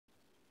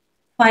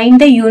Find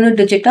the unit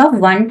digit of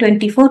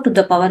 124 to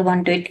the power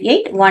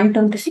 128,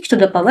 126 to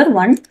the power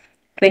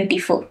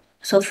 124.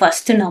 So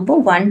first number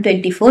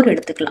 124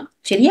 எடுத்துக்கலாம்.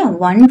 சரியா?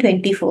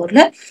 124ல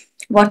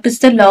what is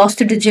the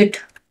last digit?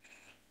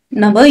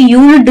 நம்ம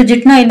unit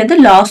digitனா என்னது?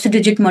 Last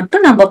digit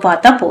மட்டும் நம்ம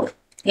பார்த்தா போதும்.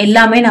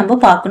 எல்லாமே நம்ம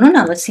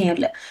பார்க்கணும்னு அவசியம்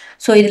இல்லை.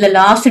 So இதுல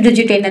last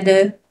digit என்னது?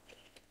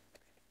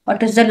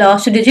 What is the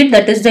last digit?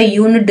 That is the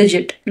unit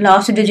digit.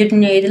 Last digit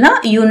னு எழுதலாம்,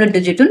 unit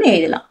digit னு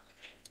எழுதலாம்.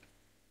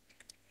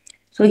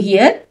 So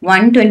here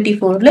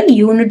 124ல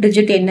unit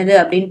digit என்னது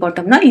அப்படினு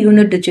போட்டோம்னா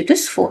unit digit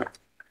is 4.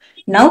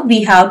 Now we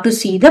have to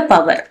see the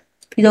power.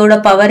 இதோட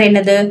power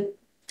என்னது?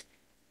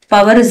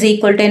 Power is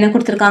equal to என்ன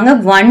கொடுத்திருக்காங்க?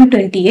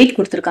 128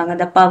 கொடுத்திருக்காங்க.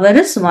 The power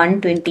is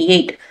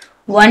 128.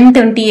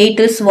 128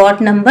 is what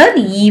number?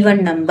 Even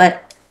number.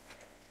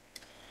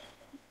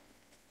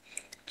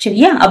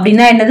 சரியா?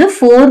 அப்படினா என்னது?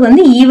 4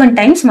 வந்து even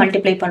times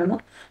multiply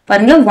பண்ணனும்.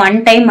 பாருங்க 1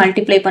 time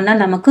multiply பண்ணா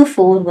நமக்கு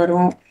 4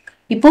 வரும்.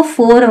 இப்போ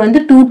 4 வந்து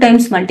 2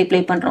 times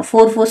multiply பண்றோம்.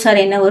 4 4s are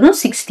என்ன வரும்?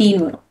 16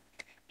 வரும்.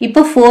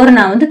 இப்போ 4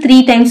 நான் வந்து 3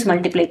 times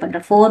multiply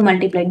பண்றேன். 4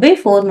 multiplied by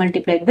 4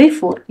 multiplied by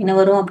 4. என்ன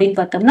வரும் அப்படினு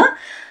பார்த்தோம்னா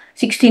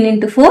 16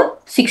 into 4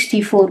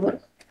 64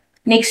 வரும்.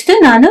 நெக்ஸ்ட்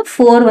நான்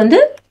 4 வந்து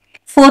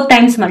 4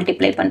 times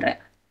multiply பண்றேன்.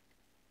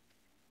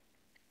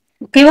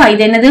 ஓகேவா?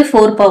 இது என்னது?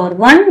 4 power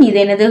 1, இது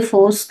என்னது?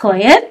 4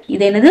 square,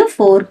 இது என்னது?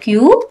 4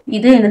 cube,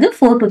 இது என்னது?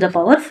 4 to the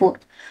power 4.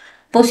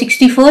 இப்போ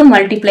 64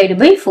 multiplied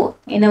by 4.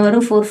 என்ன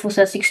வரும்? 4 4s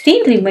are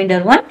 16, remainder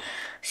 1,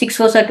 6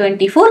 4s are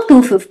 24,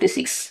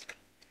 256.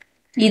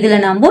 இதுல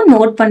நம்ம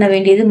நோட் பண்ண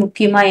வேண்டியது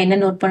முக்கியமா என்ன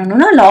நோட்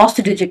பண்ணணும்னா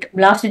லாஸ்ட் டிஜிட்.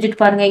 லாஸ்ட் டிஜிட்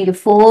பாருங்க இங்க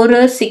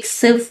 4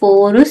 6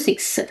 4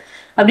 6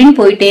 அப்படின்னு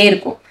போயிட்டே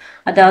இருக்கும்.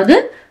 அதாவது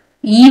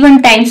ஈவன்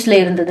டைம்ஸ்ல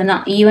இருந்ததுன்னா,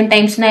 ஈவன்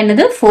டைம்ஸ்னா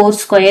என்னது? 4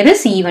 ஸ்கொயர்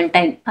இஸ் ஈவன்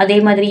டைம். அதே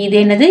மாதிரி இது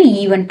என்னது?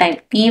 Even time.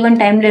 ஈவன்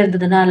டைம்ல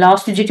இருந்ததுன்னா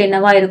லாஸ்ட் டிஜிட்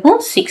என்னவா இருக்கும்?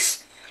 6.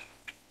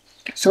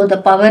 So the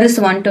power is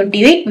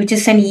 128, which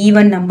is an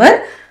even number.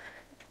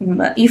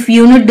 If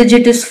unit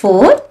digit is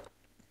 4,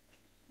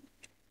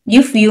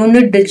 if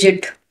unit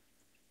digit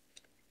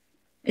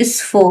is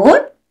 4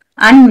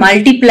 and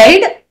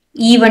multiplied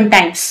even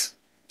times,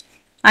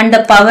 and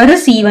the power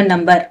is even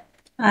number,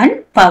 and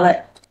power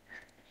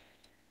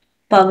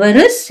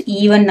is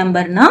even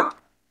number na,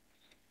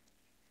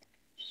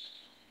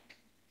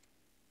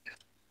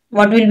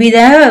 what will be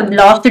the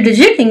last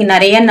digit? இங்க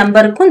நிறைய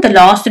number இருக்கும். The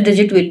last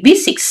digit will be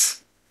 6.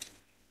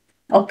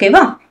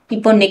 ஓகேவா?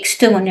 இப்போ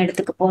next one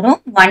எடுத்துக்க போறோம்.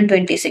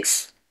 126.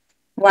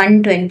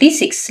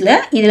 126ல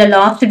இதுல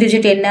last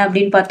digit என்ன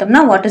அப்படின்னு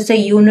பார்த்தோம்னா what is the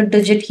unit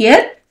digit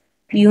here?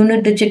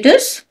 Unit digit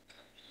is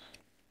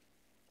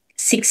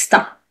 6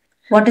 தான்.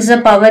 What is the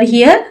power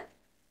here?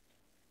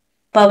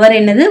 Power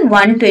என்னது?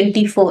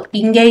 124.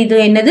 இங்க இது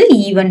என்னது?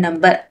 even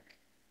number.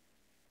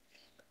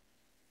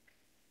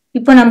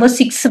 இப்போ நம்ம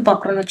 6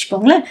 பார்க்கறோம்னு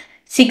வெச்சுக்கோங்களேன்.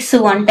 6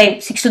 1 time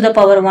 6 to the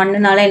power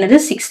 1 னால என்னது?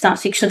 6 தான்.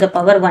 6 to the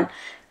power 1.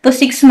 இப்போ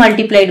 6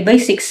 multiplied by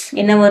 6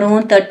 என்ன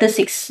வரும்?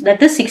 36. That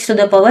is 6 to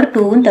the power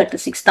 2 and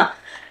 36 தான்.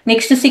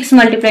 Next 6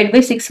 multiplied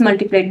by 6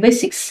 multiplied by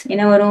 6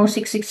 என்ன வரும்?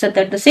 6 6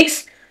 36.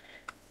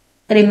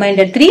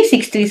 Remainder 3,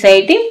 6 3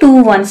 18,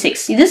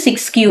 216. இது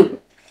 6 cube.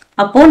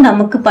 அப்போ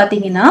நமக்கு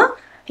பாத்தீங்கன்னா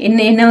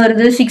என்ன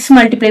வருது? 6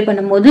 multiply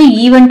பண்ணும்போது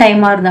ஈவன்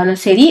டைமா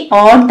இருந்தாலும் சரி,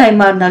 ஆட்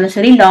டைமா இருந்தாலும்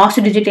சரி,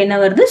 லாஸ்ட் டிஜிட் என்ன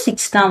வருது?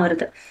 6 தான்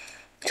வருது.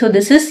 So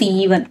this is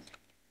even.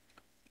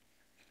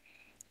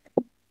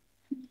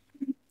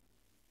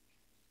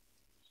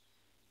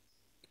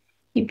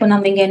 இப்போ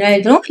நம்ம இங்க என்ன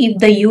எழுதுறோம்? If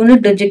the unit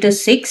digit is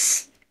 6,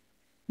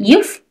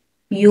 if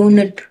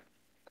unit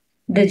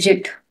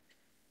digit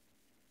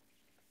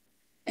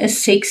is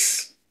 6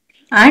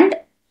 and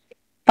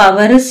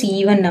power is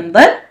even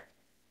number,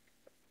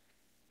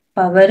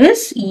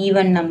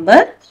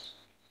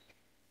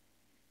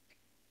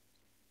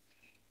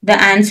 the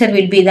answer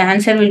will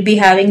be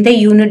having the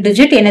unit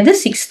digit என்னது?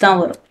 6 தான்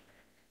வரும்.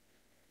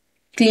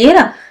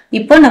 கிளியரா?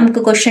 இப்போ நமக்கு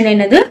क्वेश्चन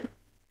என்னது?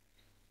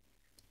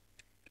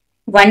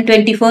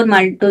 124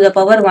 to the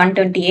power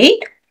 128.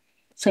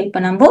 So இப்போ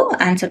நம்ம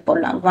ஆன்சர்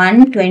போடலாம்.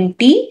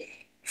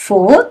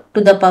 124 to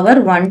the power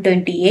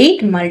 128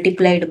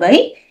 multiplied by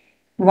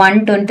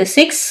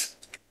 126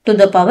 to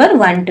the power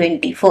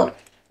 124.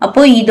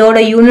 அப்போ இதோட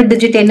யூனிட்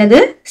டிஜிட் என்னது?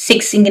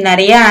 6. இங்க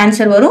நிறைய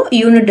ஆன்சர் வரும்.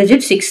 யூனிட்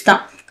டிஜிட் 6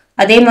 தான்.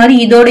 அதே மாதிரி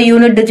இதோட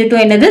யூனிட்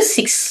டிஜிட்டும் என்னது?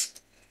 6.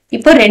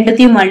 இப்போ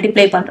ரெண்டுத்தையும்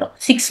மல்டிப்ளை பண்றோம்.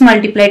 6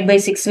 multiplied by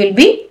 6 will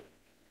be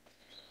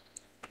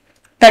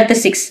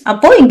 36.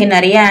 அப்போ இங்க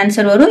நிறைய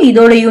ஆன்சர் வரும்.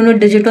 இதோட யூனிட்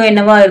டிஜிட்டும்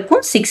என்னவா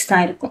இருக்கும்? 6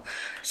 தான் இருக்கும்.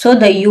 So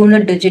the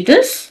unit digit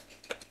is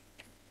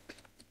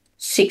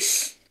 6.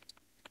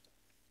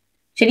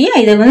 சரியா?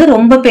 இது வந்து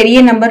ரொம்ப பெரிய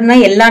நம்பர்னா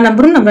எல்லா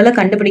நம்பரும் நம்மளால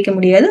கண்டுபிடிக்க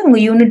முடியாது. உங்க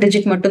யூனிட்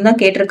டிஜிட் மட்டும் தான்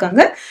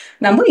கேட்டிருக்காங்க.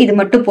 நம்ம இது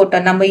மட்டும்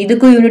போட்டோம். நம்ம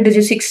இதுக்கு யூனிட்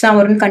டிஜிட் 6 தான்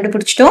வரும்னு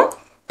கண்டுபிடிச்சிட்டோம்.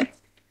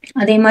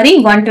 அதே மாதிரி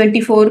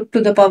 124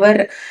 to the power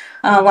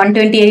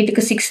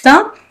 128க்கு 6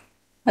 தான்.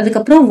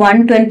 அதுக்கப்புறம்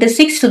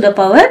 126 to the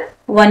power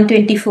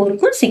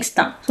 124க்கும் 6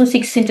 தான். So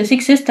 6 into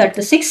 6 is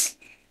 36.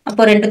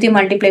 அப்போ ரெண்டுத்தையும்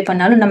மல்டிப்ளை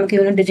பண்ணாலும் நமக்கு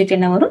யூனிட் டிஜிட்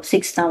என்ன வரும்?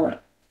 6 தான்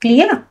வரும்.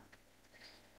 கிளியரா?